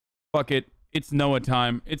Fuck it. It's Noah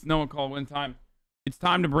time. It's Noah Kulwin time. It's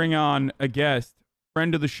time to bring on a guest,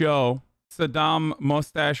 friend of the show, Saddam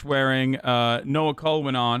mustache wearing Noah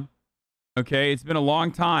Kulwin on. Okay, it's been a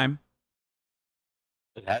long time.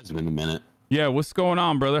 It has been a minute. Yeah, what's going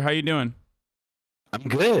on, brother? How you doing? I'm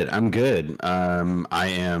good. I'm good. I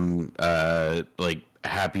am like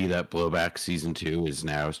happy that Blowback season 2 is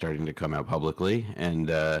now starting to come out publicly, and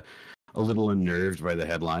a little unnerved by the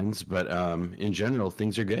headlines, but in general,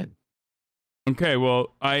 things are good. Okay,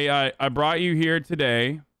 well, I brought you here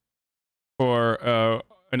today for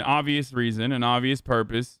an obvious reason, an obvious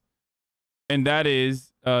purpose, and that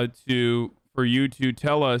is for you to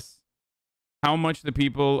tell us how much the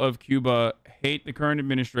people of Cuba hate the current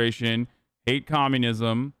administration, hate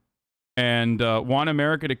communism, and want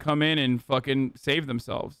America to come in and fucking save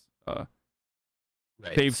themselves. Right.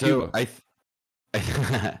 Save Cuba.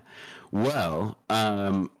 Well,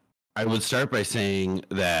 I would start by saying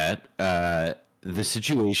that the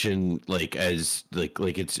situation, like as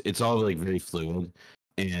like it's all like very fluid,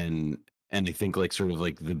 and I think like sort of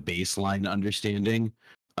like the baseline understanding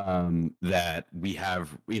that we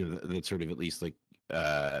have, that sort of at least like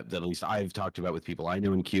that at least I've talked about with people I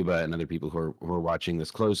know in Cuba and other people who are watching this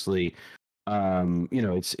closely.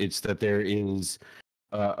 It's that there is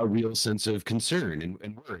a real sense of concern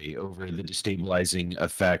and worry over the destabilizing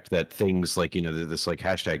effect that things like this like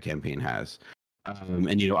hashtag campaign has.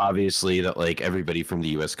 And obviously that like everybody from the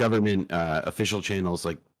U.S. government, official channels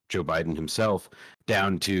like Joe Biden himself,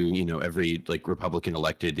 down to every like Republican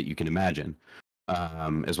elected that you can imagine,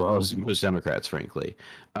 as well as most Democrats, frankly.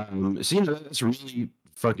 So that's really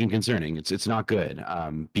fucking concerning. It's not good,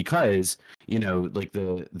 because like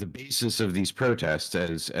the basis of these protests,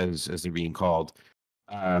 as they're being called,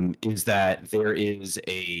 is that there is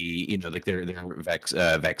like there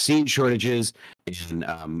are vaccine shortages and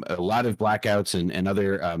a lot of blackouts and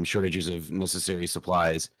other shortages of necessary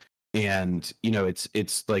supplies, and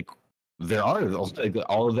it's like there are like,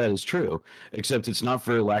 all of that is true, except it's not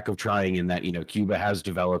for lack of trying, in that Cuba has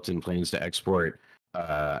developed and plans to export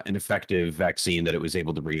an effective vaccine that it was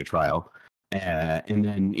able to bring to trial. And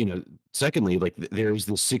then, secondly, like there's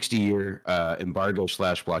the 60-year embargo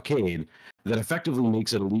 / blockade that effectively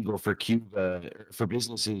makes it illegal for Cuba, for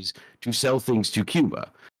businesses to sell things to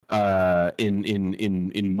Cuba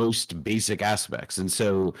in most basic aspects. And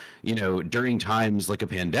so, during times like a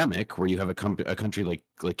pandemic, where you have a country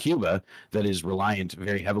like Cuba that is reliant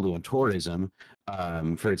very heavily on tourism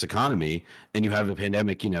for its economy, and you have a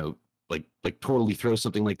pandemic, like totally throw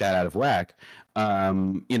something like that out of whack.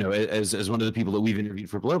 As one of the people that we've interviewed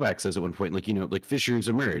for Blowback says at one point, like like fissures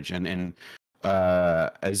emerge, and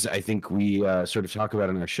as I think we sort of talk about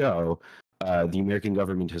in our show, the American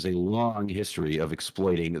government has a long history of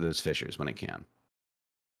exploiting those fissures when it can.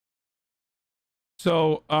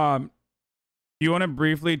 So, you want to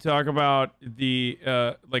briefly talk about the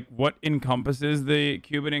like what encompasses the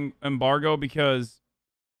Cuban embargo? Because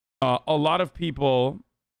a lot of people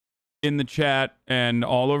in the chat and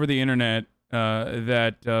all over the internet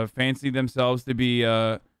that fancy themselves to be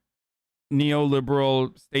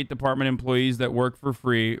neoliberal State Department employees that work for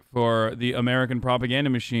free for the American propaganda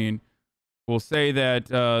machine will say that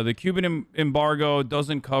the Cuban embargo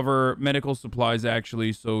doesn't cover medical supplies,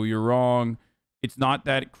 actually, so you're wrong. It's not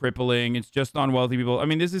that crippling. It's just on wealthy people. I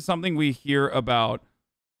mean, this is something we hear about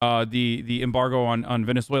the embargo on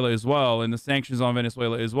Venezuela as well, and the sanctions on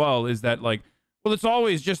Venezuela as well, is that like, well, it's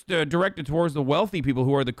always just directed towards the wealthy people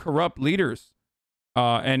who are the corrupt leaders,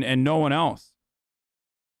 and no one else.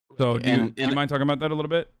 So do you mind talking about that a little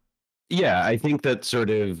bit? Yeah, I think that sort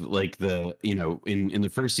of like in the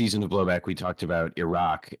first season of Blowback, we talked about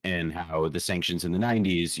Iraq and how the sanctions in the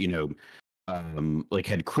 90s, like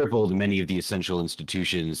had crippled many of the essential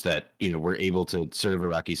institutions that were able to serve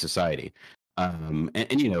Iraqi society. And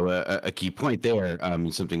a key point there,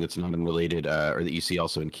 something that's not unrelated, or that you see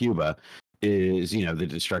also in Cuba, is the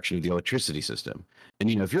destruction of the electricity system. And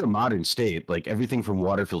if you're a modern state, like everything from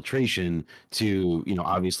water filtration to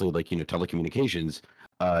obviously like telecommunications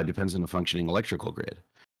depends on a functioning electrical grid.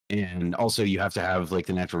 And also you have to have like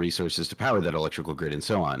the natural resources to power that electrical grid and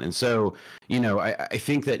so on. And so I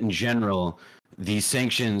think that in general, these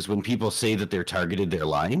sanctions, when people say that they're targeted, they're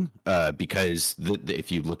lying, because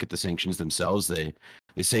if you look at the sanctions themselves, they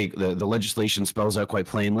say the legislation spells out quite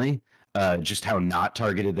plainly just how not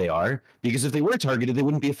targeted they are. Because if they were targeted, they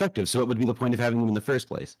wouldn't be effective. So what would be the point of having them in the first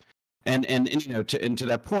place? And to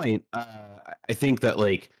that point, I think that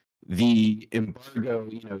like the embargo,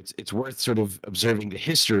 it's worth sort of observing the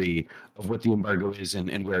history of what the embargo is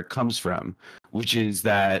and where it comes from, which is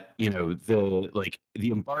that the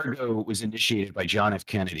embargo was initiated by John F.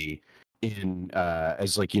 Kennedy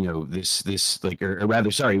as like this like or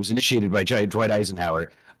rather sorry, it was initiated by Dwight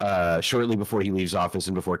Eisenhower shortly before he leaves office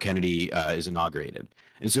and before Kennedy is inaugurated.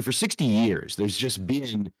 And so for 60 years, there's just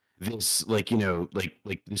been this like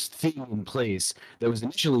this thing in place that was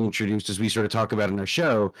initially introduced, as we sort of talk about in our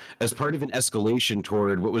show, as part of an escalation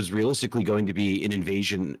toward what was realistically going to be an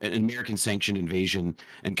invasion, an American sanctioned invasion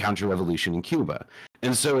and counter-revolution in Cuba.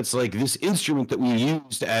 And so it's like this instrument that we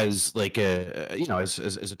used as like as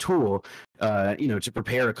a tool to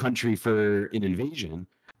prepare a country for an invasion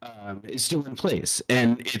is still in place.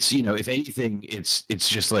 And it's, if anything, it's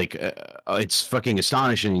just like it's fucking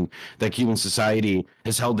astonishing that Cuban society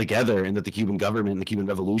has held together and that the Cuban government and the Cuban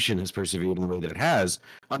Revolution has persevered in the way that it has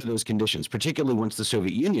under those conditions, particularly once the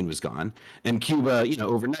Soviet Union was gone and Cuba,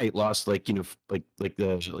 overnight lost like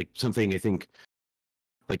something, I think,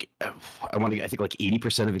 like I think like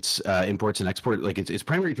 80% of its imports and export, like its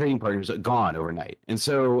primary trading partners, are gone overnight. And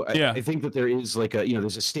so Yeah. I think that there is like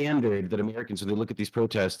there's a standard that Americans, when they look at these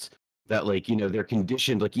protests, that like they're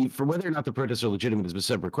conditioned, like for whether or not the protests are legitimate is a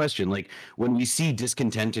separate question. Like when we see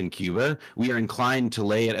discontent in Cuba, we are inclined to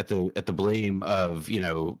lay it at the blame of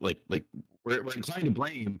like we're inclined to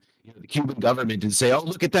blame the Cuban government and say, oh,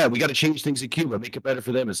 look at that, we got to change things in Cuba, make it better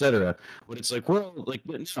for them, etc. But it's like, well, like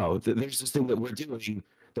no, there's this thing that we're doing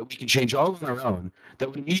that we can change all on our own that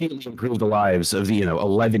would immediately improve the lives of the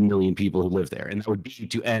 11 million people who live there, and that would be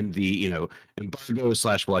to end the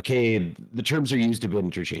embargo/blockade. The terms are used a bit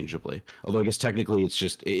interchangeably, although I guess technically it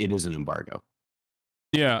is an embargo.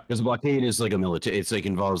 Yeah, because a blockade is like a military, it's like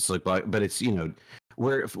involves like but it's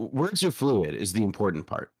where words are fluid is the important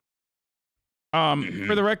part.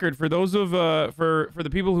 For the record, for those of for the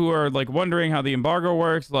people who are like wondering how the embargo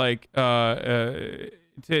works, like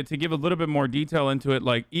to give a little bit more detail into it,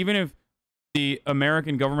 like even if the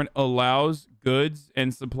American government allows goods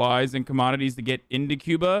and supplies and commodities to get into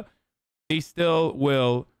Cuba, they still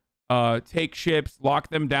will take ships, lock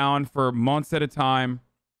them down for months at a time.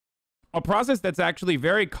 A process that's actually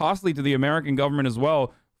very costly to the American government as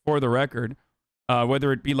well, for the record.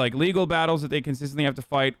 Whether it be like legal battles that they consistently have to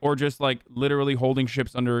fight, or just like literally holding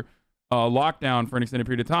ships under lockdown for an extended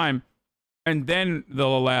period of time. And then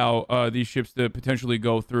they'll allow these ships to potentially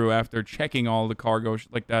go through after checking all the cargo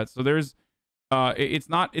like that. So there's, it's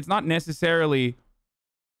not necessarily,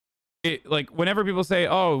 like whenever people say,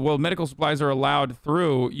 oh, well, medical supplies are allowed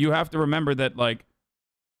through, you have to remember that like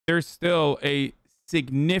there's still a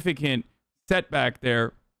significant setback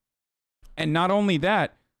there. And not only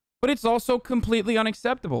that, but it's also completely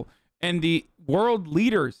unacceptable. And the world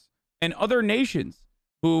leaders and other nations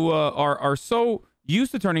who are so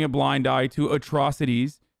used to turning a blind eye to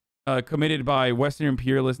atrocities committed by Western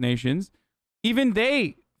imperialist nations, even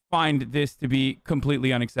they find this to be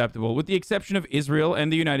completely unacceptable, with the exception of Israel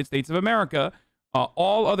and the United States of America.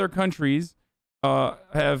 All other countries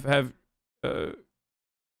have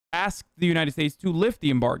asked the United States to lift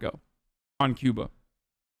the embargo on Cuba.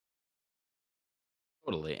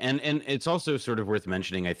 Totally. And it's also sort of worth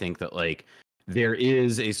mentioning, I think, that like there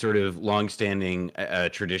is a sort of longstanding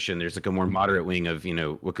tradition. There's like a more moderate wing of,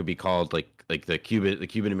 what could be called like the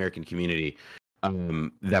Cuban American community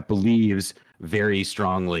that believes very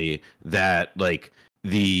strongly that like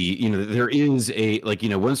there is a like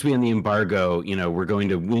once we end the embargo, we're going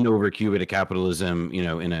to win over Cuba to capitalism,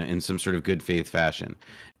 in some sort of good faith fashion.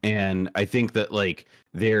 And I think that like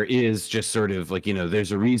there is just sort of like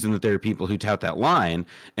there's a reason that there are people who tout that line,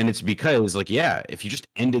 and it's because like if you just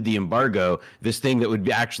ended the embargo, this thing that would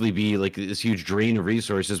actually be like this huge drain of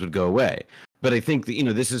resources would go away. But I think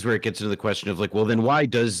that this is where it gets into the question of like, well, then why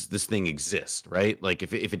does this thing exist, right? Like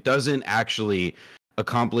if it doesn't actually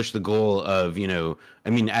accomplish the goal of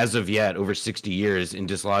as of yet over 60 years in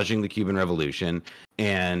dislodging the Cuban Revolution,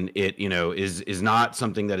 and it is not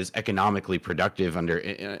something that is economically productive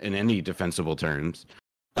in any defensible terms.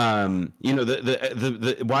 Why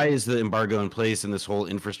is the embargo in place and this whole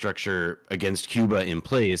infrastructure against Cuba in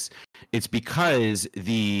place? It's because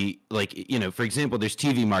for example, there's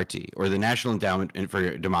TV Marti, or the National Endowment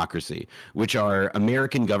for Democracy, which are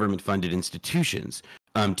American government funded institutions.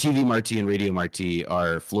 TV Marti and Radio Marti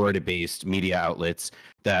are Florida-based media outlets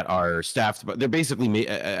that are staffed, but they're basically,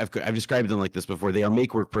 I've described them like this before. They are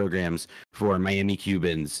make-work programs for Miami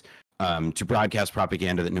Cubans to broadcast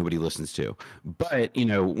propaganda that nobody listens to. But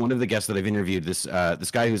one of the guests that I've interviewed, this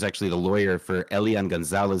guy who's actually the lawyer for Elian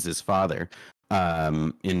Gonzalez's father,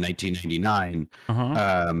 in 1999,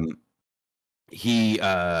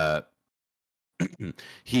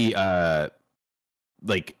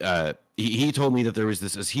 he told me that there was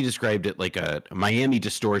this, as he described it, like a Miami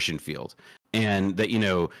distortion field and that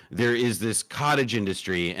there is this cottage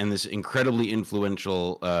industry and this incredibly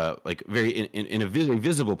influential, like very in a very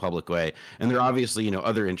visible public way, and there are obviously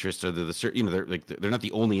other interests, or they're not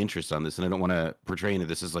the only interest on this, and I don't want to portray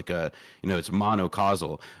this as like it's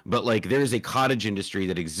monocausal, but like there's a cottage industry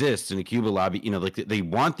that exists in a Cuba lobby, like they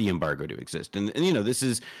want the embargo to exist, and this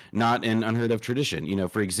is not an unheard of tradition.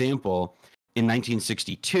 For example, in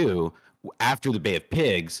 1962, after the Bay of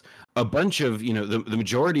Pigs, a bunch of the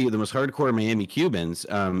majority of the most hardcore Miami Cubans,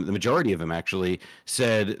 the majority of them actually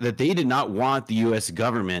said that they did not want the U.S.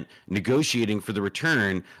 government negotiating for the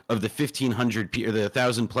return of the 1,500 or the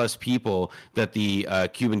 1,000 plus people that the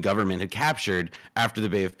Cuban government had captured after the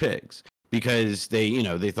Bay of Pigs, because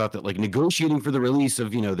they thought that like negotiating for the release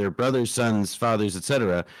of their brothers, sons, fathers,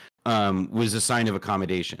 etc., was a sign of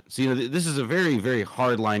accommodation. So this is a very, very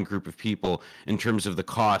hardline group of people in terms of the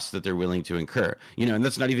costs that they're willing to incur. And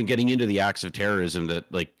that's not even getting into the acts of terrorism that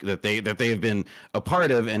they have been a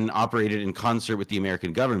part of and operated in concert with the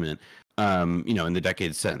American government, in the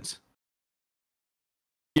decades since.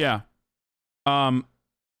 Yeah.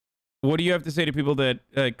 What do you have to say to people that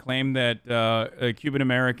claim that Cuban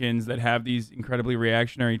Americans that have these incredibly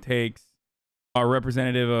reactionary takes are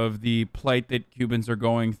representative of the plight that Cubans are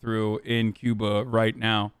going through in Cuba right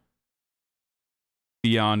now,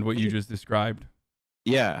 beyond what you just described?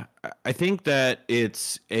 Yeah, I think that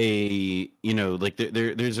it's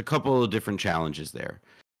there's a couple of different challenges there.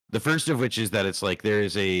 The first of which is that it's like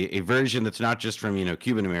there's a version that's not just from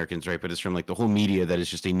Cuban Americans, right, but it's from like the whole media, that is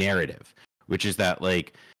just a narrative, which is that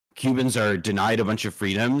like Cubans are denied a bunch of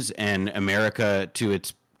freedoms, and America, to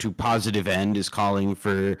positive end, is calling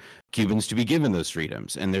for Cubans to be given those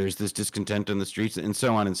freedoms, and there's this discontent on the streets, and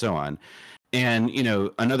so on and so on. And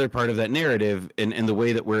another part of that narrative, and the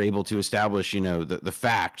way that we're able to establish the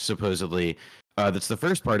fact, supposedly, that's the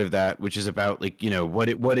first part of that, which is about like what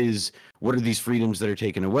are these freedoms that are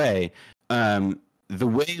taken away. The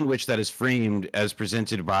way in which that is framed as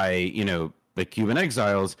presented by the Cuban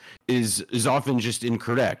exiles is often just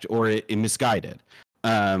incorrect or misguided.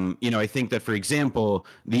 I think that, for example,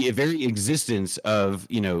 the very existence of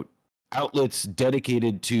outlets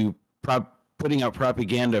dedicated to putting out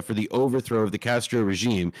propaganda for the overthrow of the Castro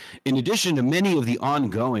regime, in addition to many of the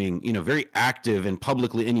ongoing, very active and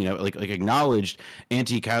publicly, and like acknowledged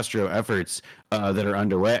anti-Castro efforts that are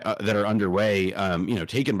underway,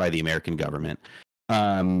 taken by the American government.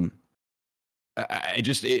 To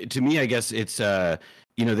me, I guess it's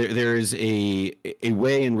there is a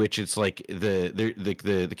way in which it's like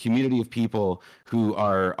the community of people who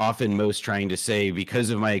are often most trying to say,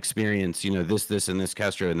 because of my experience, this and this,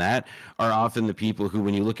 Castro and that, are often the people who,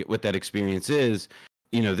 when you look at what that experience is,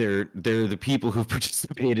 they're the people who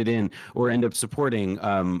participated in or end up supporting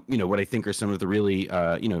what I think are some of the really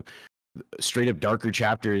straight up darker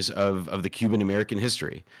chapters of the Cuban American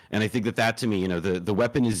history. And I think that to me, the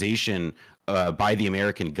weaponization by the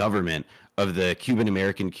American government of the Cuban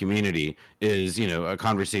American community is, a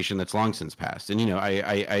conversation that's long since passed. And,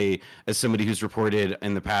 I, as somebody who's reported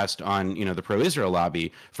in the past on, the pro-Israel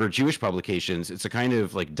lobby for Jewish publications, it's a kind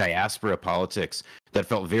of like diaspora politics that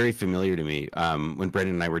felt very familiar to me when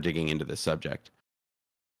Brendan and I were digging into this subject.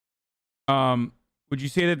 Would you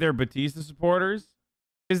say that they're Batista supporters?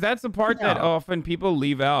 Because that's the part that often people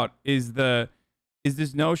leave out, is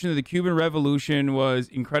this notion that the Cuban Revolution was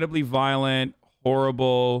incredibly violent,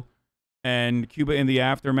 horrible, and Cuba in the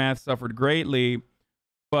aftermath suffered greatly,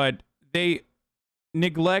 but they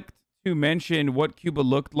neglect to mention what Cuba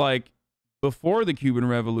looked like before the Cuban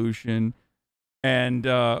Revolution and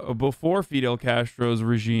before Fidel Castro's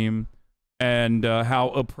regime, and how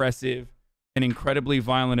oppressive and incredibly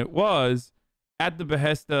violent it was, at the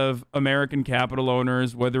behest of American capital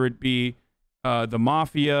owners, whether it be the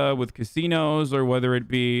mafia with casinos, or whether it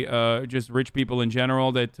be just rich people in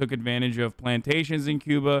general that took advantage of plantations in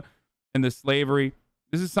Cuba and the slavery.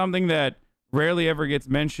 This is something that rarely ever gets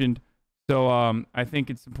mentioned. So I think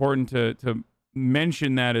it's important to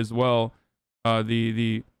mention that as well.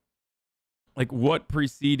 The like what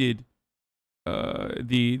preceded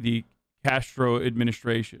the Castro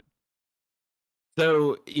administration.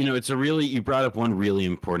 So, you brought up one really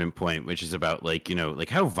important point, which is about like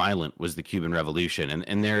how violent was the Cuban Revolution?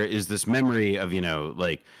 And there is this memory of,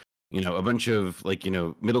 a bunch of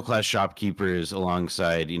middle-class shopkeepers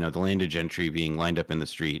alongside, the landed gentry being lined up in the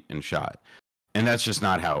street and shot. And that's just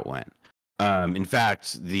not how it went. In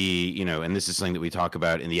fact, and this is something that we talk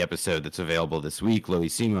about in the episode that's available this week, Lo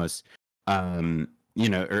Hicimos,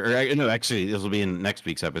 no, actually, this will be in next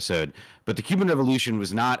week's episode. But the Cuban Revolution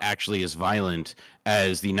was not actually as violent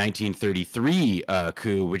as the 1933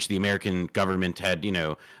 coup, which the American government had,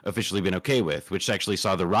 officially been okay with, which actually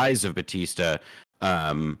saw the rise of Batista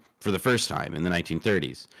for the first time in the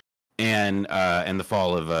 1930s, and the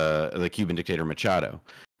fall of the Cuban dictator Machado.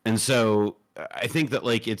 And so I think that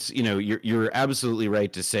like it's you're absolutely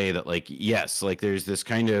right to say that like yes, like there's this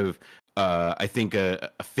kind of I think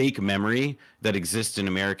a fake memory that exists in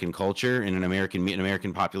American culture and in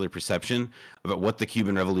American popular perception about what the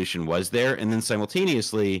Cuban Revolution was there, and then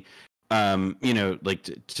simultaneously, like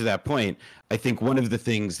to that point, I think one of the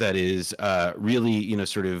things that is really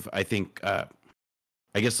sort of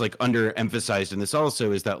I guess like underemphasized in this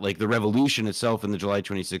also is that like the revolution itself and the July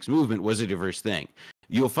 26th movement was a diverse thing.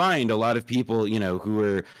 You'll find a lot of people, who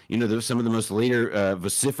were, some of the most later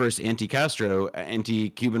vociferous anti-Castro,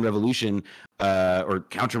 anti-Cuban revolution or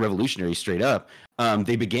counter-revolutionary straight up.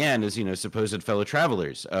 They began as, supposed fellow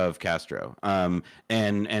travelers of Castro, and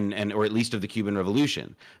or at least of the Cuban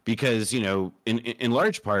Revolution, because, in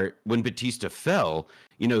large part, when Batista fell,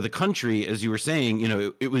 the country, as you were saying,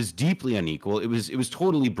 it was deeply unequal. It was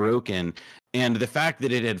totally broken. And the fact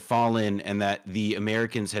that it had fallen and that the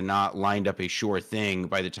Americans had not lined up a sure thing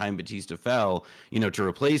by the time Batista fell, to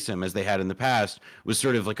replace him as they had in the past, was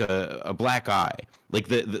sort of like a black eye. Like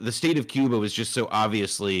the state of Cuba was just so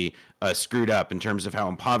obviously screwed up in terms of how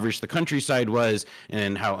impoverished the countryside was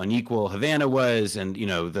and how unequal Havana was, and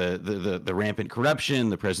the rampant corruption,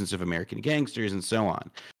 the presence of American gangsters, and so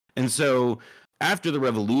on. And so after the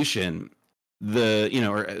revolution,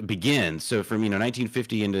 begins. So from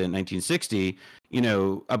 1950 into 1960,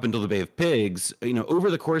 up until the Bay of Pigs,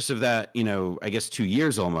 over the course of that, I guess 2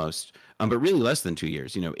 years almost, but really less than 2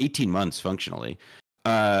 years, 18 months functionally,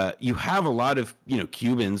 you have a lot of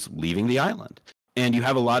Cubans leaving the island, and you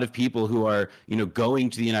have a lot of people who are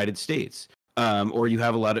going to the United States. Or you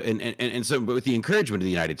have a lot of, and so, but with the encouragement of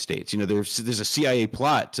the United States, there's a CIA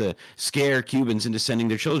plot to scare Cubans into sending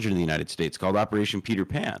their children to the United States called Operation Peter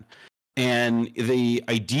Pan. And the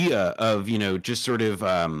idea of just sort of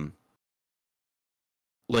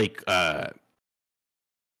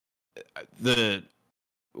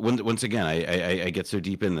once again I get so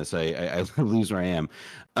deep in this I lose where I am,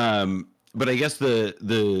 but I guess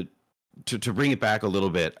to bring it back a little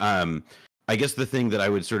bit, I guess the thing that I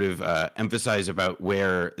would sort of emphasize about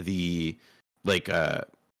where the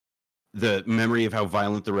memory of how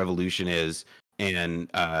violent the revolution is and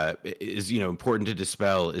is important to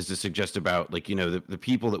dispel is to suggest about the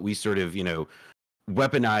people that we sort of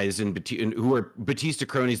weaponize and who are Batista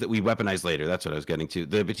cronies that we weaponize later. That's what I was getting to.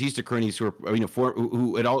 The Batista cronies who are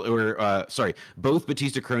who at all or both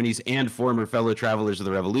Batista cronies and former fellow travelers of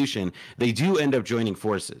the revolution. They do end up joining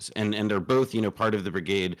forces, and they're both part of the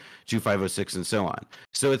Brigade 2506 and so on.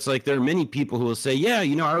 So it's like there are many people who will say, yeah,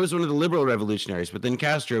 I was one of the liberal revolutionaries, but then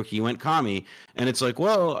Castro, he went commie, and it's like,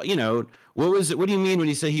 well, what do you mean when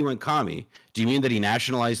you say he went commie? Do you mean that he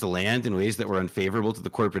nationalized the land in ways that were unfavorable to the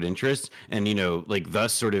corporate interests and,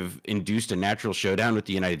 thus sort of induced a natural showdown with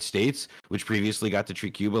the United States, which previously got to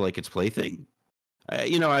treat Cuba like its plaything?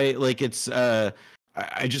 I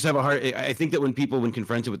just have I think that when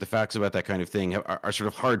confronted with the facts about that kind of thing are sort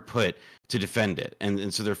of hard put to defend it.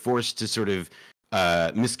 And so they're forced to sort of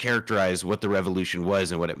mischaracterize what the revolution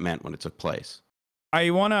was and what it meant when it took place. I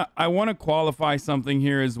wanna qualify something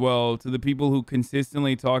here as well to the people who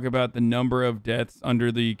consistently talk about the number of deaths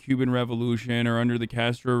under the Cuban Revolution or under the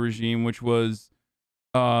Castro regime, which was,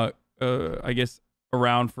 I guess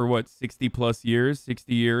around for what 60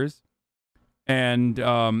 years, and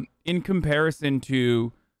in comparison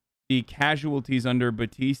to the casualties under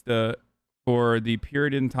Batista for the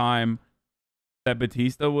period in time that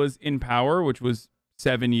Batista was in power, which was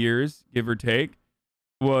 7 years, give or take,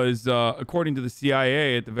 was, according to the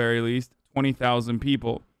CIA at the very least, 20,000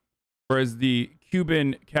 people, whereas the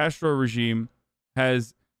Cuban Castro regime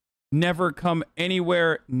has never come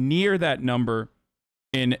anywhere near that number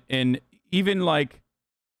in even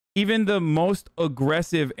the most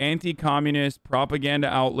aggressive anti-communist propaganda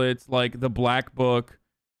outlets like the Black Book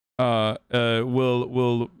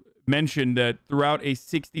will mention that throughout a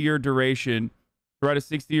 60-year duration,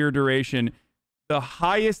 the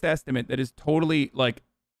highest estimate that is totally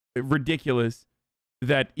ridiculous,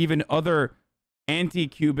 that even other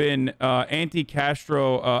anti-Cuban,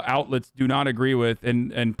 anti-Castro outlets do not agree with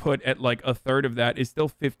and put at like a third of that, is still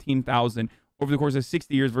 15,000 over the course of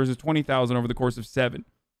 60 years versus 20,000 over the course of 7.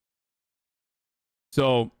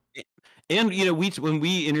 So, and when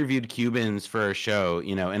we interviewed Cubans for our show,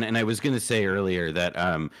 and I was going to say earlier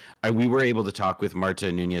that we were able to talk with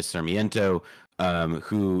Marta Nunez Sarmiento,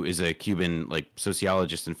 who is a Cuban like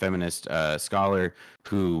sociologist and feminist scholar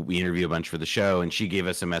who we interview a bunch for the show, and she gave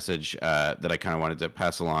us a message that I kind of wanted to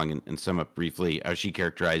pass along and sum up briefly how she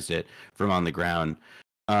characterized it from on the ground.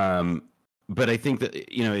 But I think that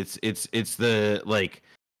it's the like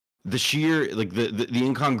the sheer like the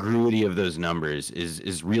incongruity of those numbers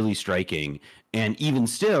is really striking. And even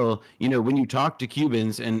still, when you talk to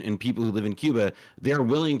Cubans and people who live in Cuba, they're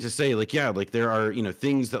willing to say like, yeah, like there are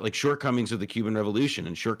things that like shortcomings of the Cuban Revolution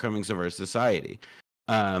and shortcomings of our society.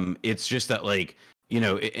 It's just that like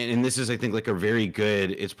and this is I think like a very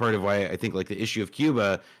good, it's part of why I think like the issue of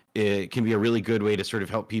Cuba, it can be a really good way to sort of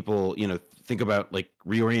help people think about like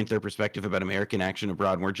reorient their perspective about American action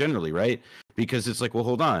abroad more generally, right? Because it's like, well,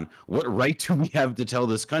 hold on, what right do we have to tell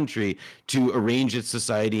this country to arrange its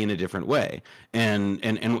society in a different way? And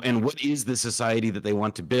what is the society that they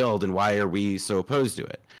want to build, and why are we so opposed to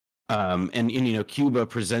it? And Cuba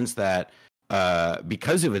presents that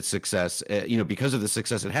because of its success, because of the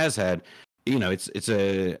success it has had.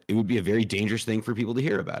 It would be a very dangerous thing for people to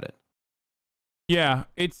hear about it. Yeah,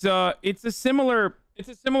 it's a similar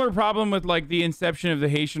problem with like the inception of the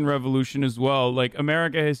Haitian Revolution as well. Like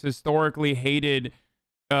America has historically hated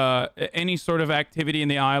any sort of activity in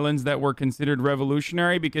the islands that were considered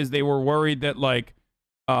revolutionary, because they were worried that like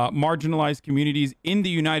marginalized communities in the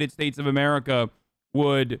United States of America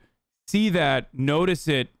would see that, notice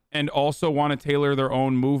it, and also want to tailor their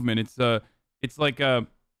own movement. It's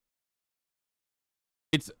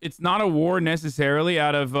not a war necessarily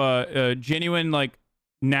out of genuine like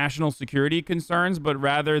national security concerns, but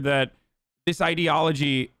rather that this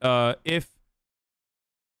ideology, if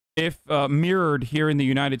mirrored here in the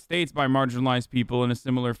United States by marginalized people in a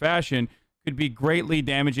similar fashion, could be greatly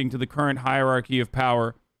damaging to the current hierarchy of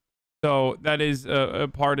power. So that is a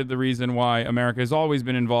part of the reason why America has always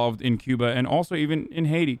been involved in Cuba, and also even in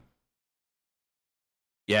Haiti.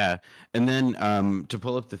 Yeah, and then to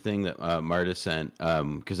pull up the thing that Marta sent,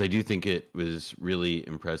 because I do think it was really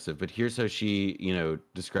impressive. But here's how she,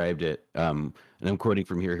 described it, and I'm quoting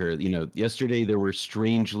from here. Yesterday there were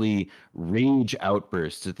strangely rage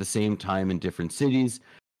outbursts at the same time in different cities,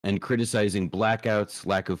 and criticizing blackouts,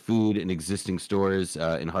 lack of food, and existing stores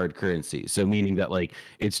in hard currency. So meaning that like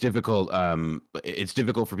it's difficult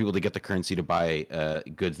for people to get the currency to buy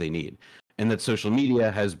goods they need, and that social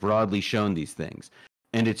media has broadly shown these things.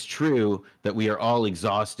 And it's true that we are all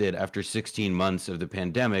exhausted after 16 months of the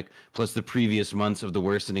pandemic, plus the previous months of the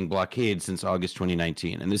worsening blockade since August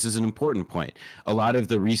 2019. And this is an important point. A lot of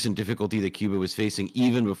the recent difficulty that Cuba was facing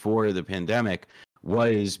even before the pandemic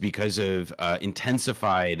was because of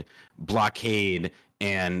intensified blockade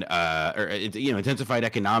and intensified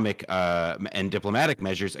economic and diplomatic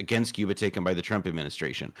measures against Cuba taken by the Trump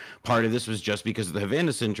administration. Part of this was just because of the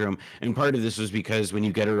Havana syndrome, and part of this was because when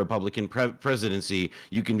you get a Republican presidency,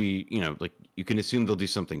 you can be, you can assume they'll do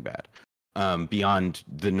something bad beyond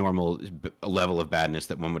the normal level of badness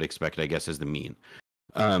that one would expect, I guess, as the mean.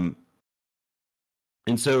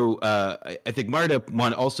 And so I think Marta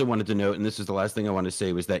also wanted to note, and this is the last thing I want to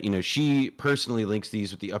say, was that, she personally links these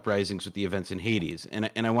with the uprisings, with the events in Haiti. And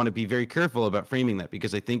I want to be very careful about framing that,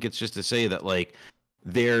 because I think it's just to say that, like,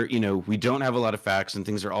 we don't have a lot of facts and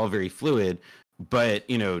things are all very fluid, but,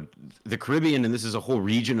 the Caribbean, and this is a whole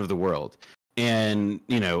region of the world. And,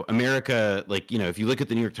 America, like, if you look at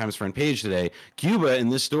the New York Times front page today, Cuba in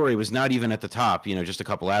this story was not even at the top, just a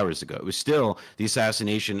couple hours ago. It was still the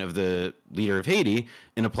assassination of the leader of Haiti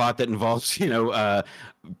in a plot that involves,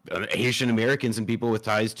 Haitian Americans and people with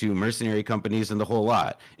ties to mercenary companies and the whole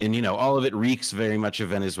lot. And, all of it reeks very much of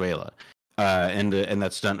Venezuela. And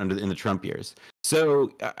that stunt in the Trump years.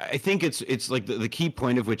 So I think it's like the key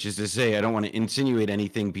point of which is to say, I don't want to insinuate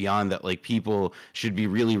anything beyond that, like, people should be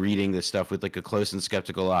really reading this stuff with like a close and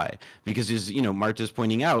skeptical eye, because as Marta's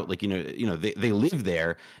pointing out, like, they live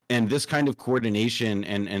there, and this kind of coordination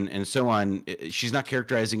and so on, she's not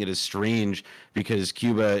characterizing it as strange because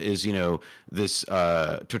Cuba is this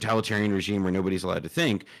totalitarian regime where nobody's allowed to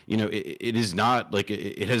think. It is not like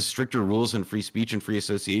it has stricter rules on free speech and free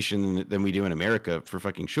association than we do in America, for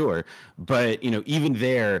fucking sure. But even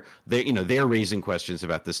there, they're raising questions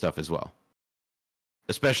about this stuff as well,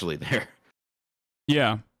 especially there.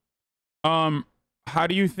 Yeah. How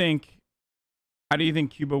do you think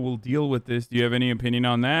Cuba will deal with this? Do you have any opinion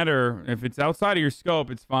on that? Or if it's outside of your scope,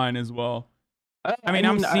 it's fine as well.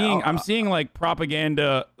 I'm seeing like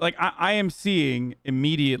propaganda. Like I am seeing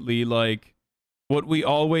immediately like what we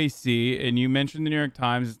always see. And you mentioned the New York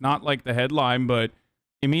Times. It's not like the headline, but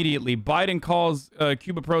immediately Biden calls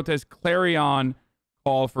Cuba protests clarion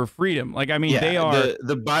call for freedom. Like, I mean, Yeah, they are.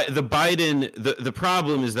 the Biden, the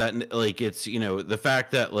problem is that, like, it's, the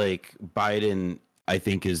fact that, like, Biden, I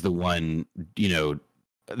think, is the one,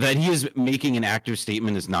 that he is making an active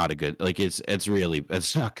statement is not a good, like, it's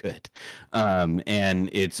not good. And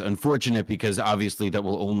it's unfortunate because obviously that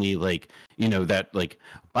will only, like, that, like,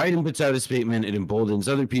 Biden puts out a statement, it emboldens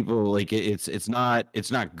other people, like, it's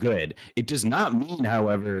not good. It does not mean,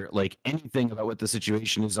 however, like, anything about what the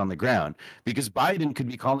situation is on the ground, because Biden could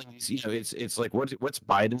be calling these, it's like, what's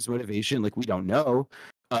Biden's motivation? Like, we don't know.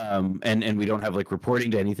 And we don't have, like, reporting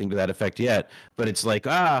to anything to that effect yet, but it's like,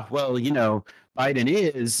 well, Biden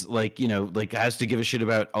is, like, like, has to give a shit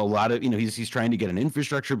about a lot of, he's trying to get an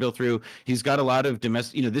infrastructure bill through. He's got a lot of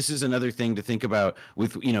domestic, this is another thing to think about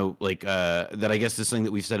with, like, that I guess this thing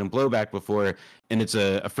that we've said in Blowback before, and it's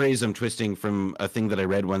a phrase I'm twisting from a thing that I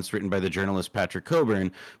read once written by the journalist Patrick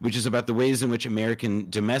Coburn, which is about the ways in which American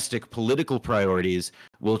domestic political priorities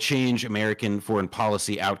will change American foreign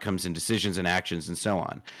policy outcomes and decisions and actions and so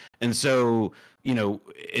on. And so,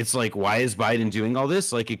 it's like, why is Biden doing all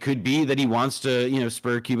this? Like, it could be that he wants to,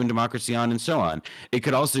 spur Cuban democracy on and so on. It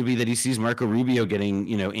could also be that he sees Marco Rubio getting,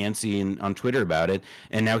 antsy on Twitter about it,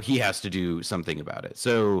 and now he has to do something about it.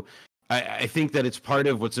 So I think that it's part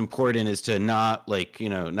of what's important is to not, like,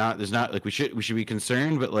 there's not, like, we should be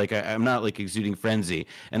concerned, but, like, I'm not, like, exuding frenzy.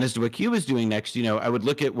 And as to what Cuba's doing next, I would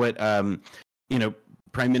look at what, Prime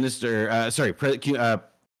Minister,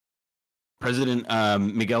 President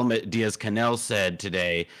Miguel Diaz-Canel said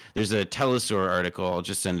today. There's a Telesur article, I'll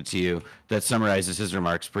just send it to you, that summarizes his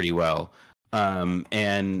remarks pretty well.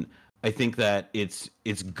 And I think that it's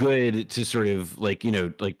good to sort of, like,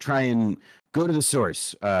 like, try and go to the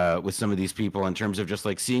source with some of these people in terms of just,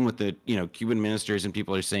 like, seeing what the, Cuban ministers and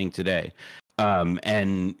people are saying today.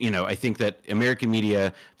 And, I think that American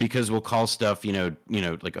media, because we'll call stuff,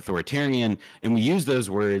 like, authoritarian, and we use those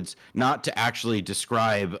words not to actually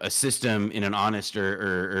describe a system in an honest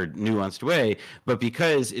or nuanced way, but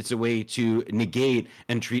because it's a way to negate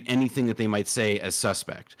and treat anything that they might say as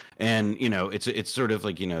suspect. And, it's sort of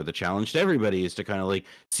like, the challenge to everybody is to kind of, like,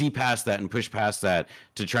 see past that and push past that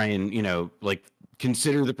to try and, like,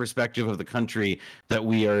 consider the perspective of the country that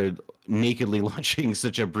we are nakedly launching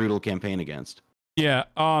such a brutal campaign against. Yeah.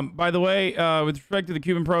 By the way, with respect to the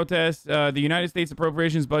Cuban protests, the United States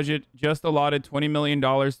appropriations budget just allotted $20 million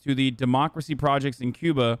to the democracy projects in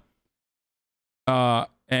Cuba.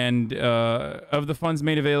 And of the funds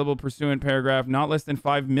made available pursuant paragraph, not less than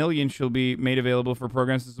 $5 million shall be made available for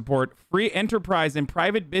programs to support free enterprise and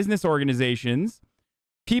private business organizations,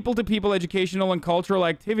 people-to-people educational and cultural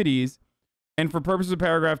activities. And for purposes of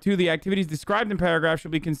paragraph 2, the activities described in paragraph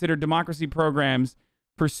shall be considered democracy programs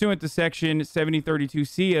pursuant to section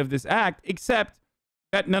 7032C of this act, except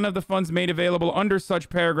that none of the funds made available under such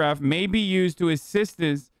paragraph may be used for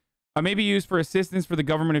assistance for the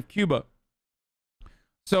government of Cuba.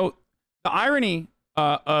 So the irony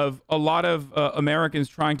of a lot of Americans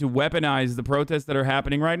trying to weaponize the protests that are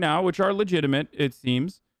happening right now, which are legitimate, it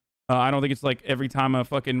seems. I don't think it's like every time a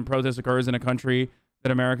fucking protest occurs in a country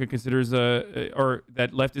that America considers or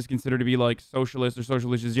that leftists consider to be, like, socialist or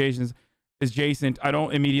socialist adjacent, I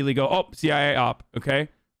don't immediately go, oh, CIA op, okay?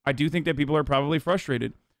 I do think that people are probably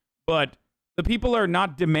frustrated. But the people are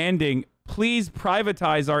not demanding, please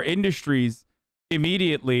privatize our industries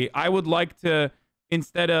immediately. I would like to,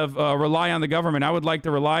 instead of rely on the government, I would like to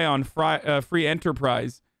rely on free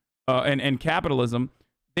enterprise and capitalism.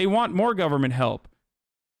 They want more government help.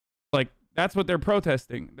 Like, that's what they're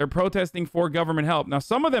protesting. They're protesting for government help. Now,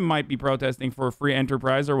 some of them might be protesting for free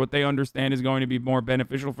enterprise or what they understand is going to be more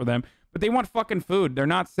beneficial for them, but they want fucking food. They're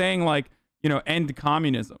not saying, like, end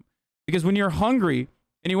communism. Because when you're hungry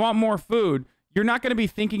and you want more food, you're not going to be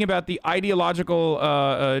thinking about the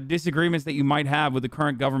ideological disagreements that you might have with the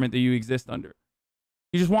current government that you exist under.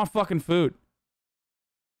 You just want fucking food.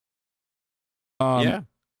 Yeah.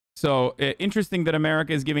 So interesting that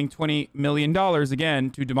America is giving $20 million again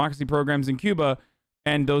to democracy programs in Cuba,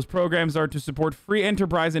 and those programs are to support free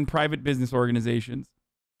enterprise and private business organizations.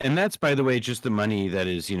 And that's, by the way, just the money that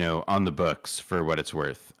is, on the books for what it's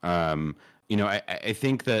worth. I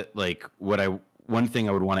think that, like, one thing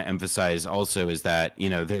I would want to emphasize also is that,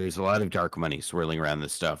 there's a lot of dark money swirling around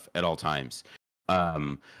this stuff at all times.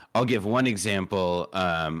 I'll give one example.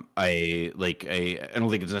 I don't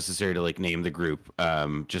think it's necessary to, like, name the group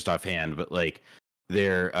just offhand, but, like,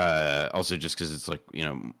 they're also just because it's like,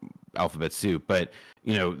 alphabet soup. But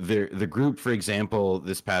the group, for example,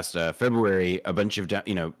 this past February, a bunch of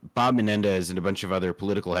Bob Menendez and a bunch of other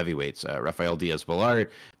political heavyweights, Rafael Diaz-Balart,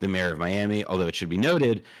 the mayor of Miami. Although it should be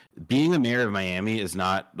noted, being the mayor of Miami is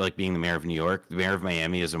not like being the mayor of New York. The mayor of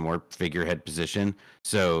Miami is a more figurehead position.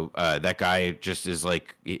 So that guy just is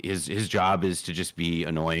like, his job is to just be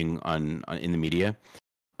annoying on in the media,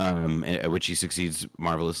 at which he succeeds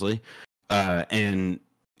marvelously. And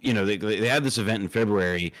they had this event in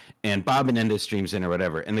February, and Bob Menendez streams in or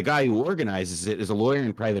whatever, and the guy who organizes it is a lawyer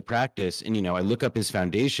in private practice. And I look up his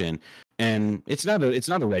foundation, and it's not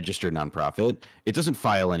a registered nonprofit. It doesn't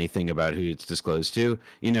file anything about who it's disclosed to.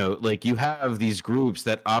 Like, you have these groups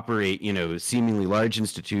that operate, seemingly large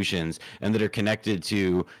institutions, and that are connected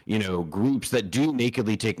to, groups that do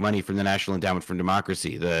nakedly take money from the National Endowment for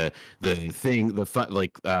Democracy. One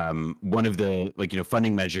of the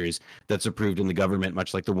funding measures that's approved in the government,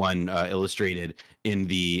 much like the one illustrated in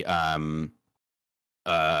the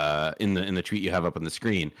in the tweet you have up on the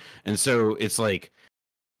screen. And so it's like,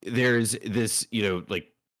 there's this, I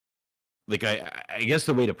guess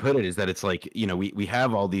the way to put it is that it's like, we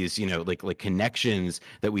have all these, like connections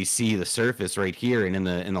that we see the surface right here and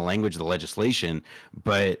in the language of the legislation,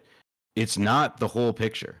 but it's not the whole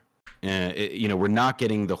picture. We're not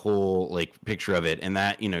getting the whole like picture of it, and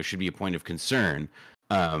that should be a point of concern.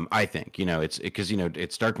 I think it's because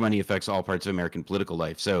it's dark money affects all parts of American political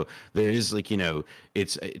life. So there is like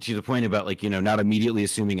it's to the point about like not immediately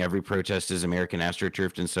assuming every protest is American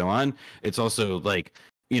astroturfed and so on. It's also like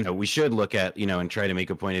we should look at and try to make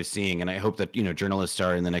a point of seeing, and I hope that journalists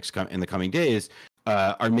are in the coming days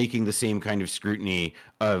are making the same kind of scrutiny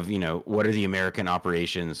of what are the American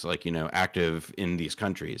operations like active in these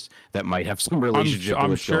countries that might have some relationship.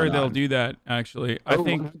 I'm sure they'll do that. Actually, I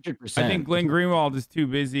think 100%. I think Glenn Greenwald is too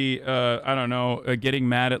busy. I don't know, getting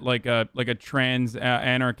mad at like a trans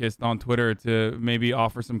anarchist on Twitter to maybe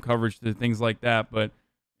offer some coverage to things like that. But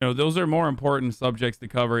those are more important subjects to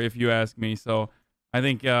cover, if you ask me. So I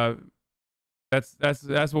think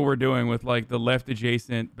that's what we're doing with like the left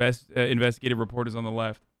adjacent best investigative reporters on the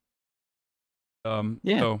left.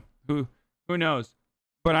 Yeah. So who knows?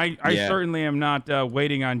 But I certainly am not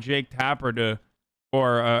waiting on Jake Tapper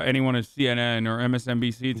or anyone at CNN or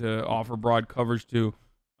MSNBC to offer broad coverage to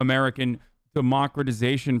American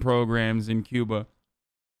democratization programs in Cuba.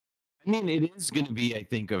 I mean, it is going to be, I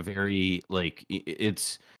think, a very like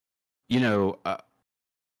it's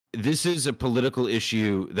this is a political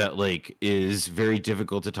issue that like is very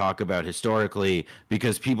difficult to talk about historically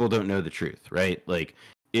because people don't know the truth, right? Like,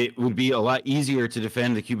 it would be a lot easier to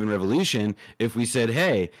defend the Cuban Revolution if we said,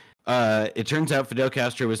 hey, it turns out Fidel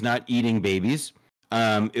Castro was not eating babies.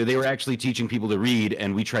 They were actually teaching people to read,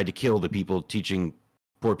 and we tried to kill the people teaching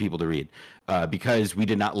poor people to read because we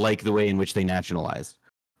did not like the way in which they nationalized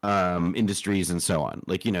industries and so on.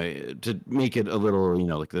 Like, to make it a little,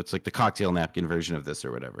 like that's like the cocktail napkin version of this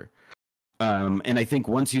or whatever. And I think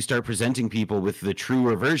once you start presenting people with the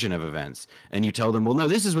truer version of events and you tell them, well, no,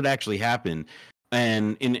 this is what actually happened.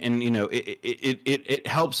 And it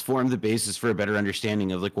helps form the basis for a better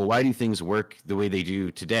understanding of like, well, why do things work the way they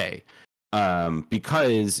do today?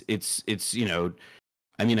 Because it's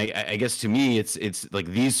I mean, I guess to me, it's like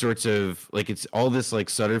these sorts of like it's all this like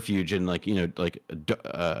subterfuge and like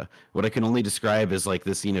what I can only describe as like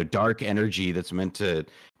this dark energy that's meant to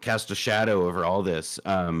cast a shadow over all this.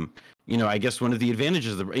 I guess one of the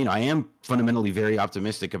advantages of I am fundamentally very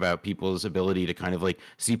optimistic about people's ability to kind of like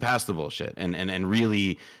see past the bullshit and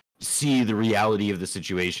really see the reality of the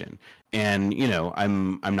situation. And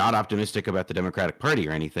I'm not optimistic about the Democratic Party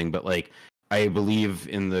or anything, but like, I believe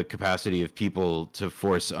in the capacity of people to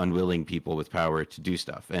force unwilling people with power to do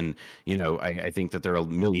stuff. And, I think that there are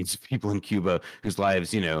millions of people in Cuba whose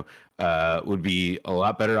lives, would be a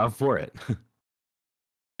lot better off for it.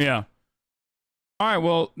 Yeah. All right.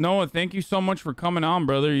 Well, Noah, thank you so much for coming on,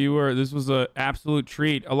 brother. This was an absolute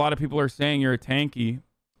treat. A lot of people are saying you're a tanky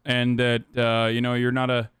and that, you're not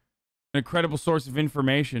an incredible source of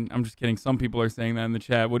information. I'm just kidding. Some people are saying that in the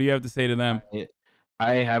chat. What do you have to say to them?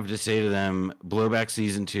 I have to say to them, Blowback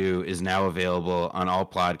Season 2 is now available on all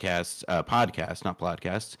podcasts, not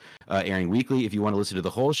podcasts, airing weekly. If you want to listen to the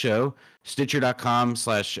whole show,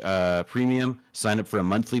 Stitcher.com/premium. Sign up for a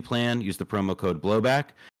monthly plan. Use the promo code Blowback.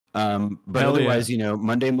 But otherwise,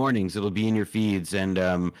 Monday mornings, it'll be in your feeds.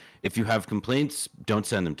 And if you have complaints, don't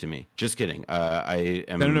send them to me. Just kidding. I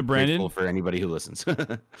am grateful for anybody who listens.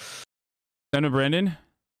 Send to Brandon?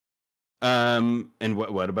 And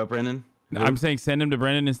what about Brandon? I'm saying send him to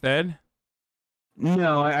Brendan instead.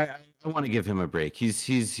 No, I I want to give him a break.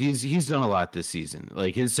 He's done a lot this season.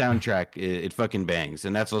 Like his soundtrack, it fucking bangs,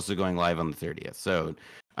 and that's also going live on the 30th. So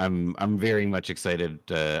I'm very much excited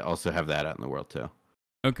to also have that out in the world too.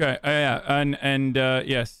 Okay. Yeah. And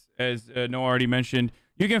yes, as Noah already mentioned,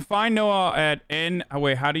 you can find Noah at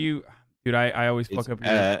wait, how do you? Dude, I always fuck up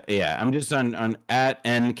your. Yeah, I'm just on at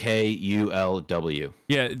NKULW.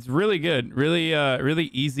 Yeah, it's really good. Really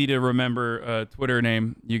easy to remember Twitter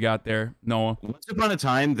name you got there, Noah. Once upon a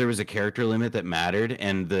time, there was a character limit that mattered,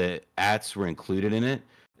 and the ats were included in it.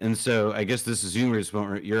 And so I guess this Zoomers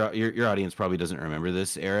won't. Your audience probably doesn't remember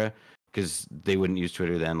this era because they wouldn't use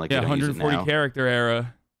Twitter then. Like Yeah, they don't use it 140 now. character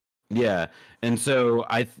era. Yeah, and so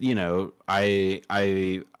I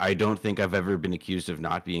don't think I've ever been accused of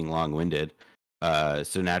not being long-winded.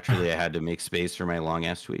 So naturally, I had to make space for my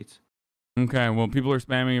long-ass tweets. Okay, well, people are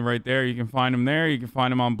spamming right there. You can find them there. You can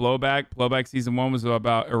find them on Blowback. Blowback season 1 was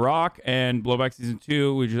about Iraq, and Blowback season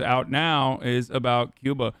 2, which is out now, is about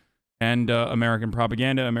Cuba and American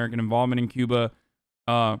propaganda, American involvement in Cuba,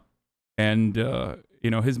 and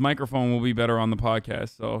his microphone will be better on the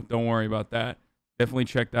podcast, so don't worry about that. Definitely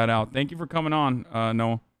check that out. Thank you for coming on,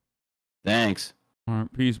 Noah. Thanks. All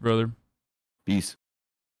right, peace, brother. Peace.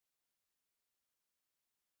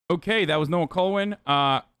 Okay, that was Noah Kulwin.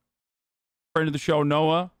 Friend of the show,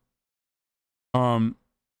 Noah.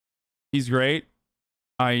 He's great.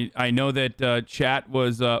 I know that chat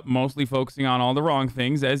was mostly focusing on all the wrong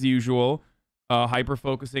things as usual, hyper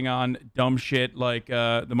focusing on dumb shit like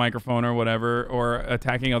the microphone or whatever, or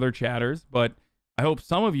attacking other chatters. But I hope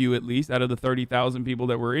some of you, at least out of the 30,000 people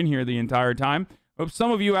that were in here the entire time, I hope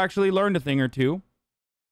some of you actually learned a thing or two.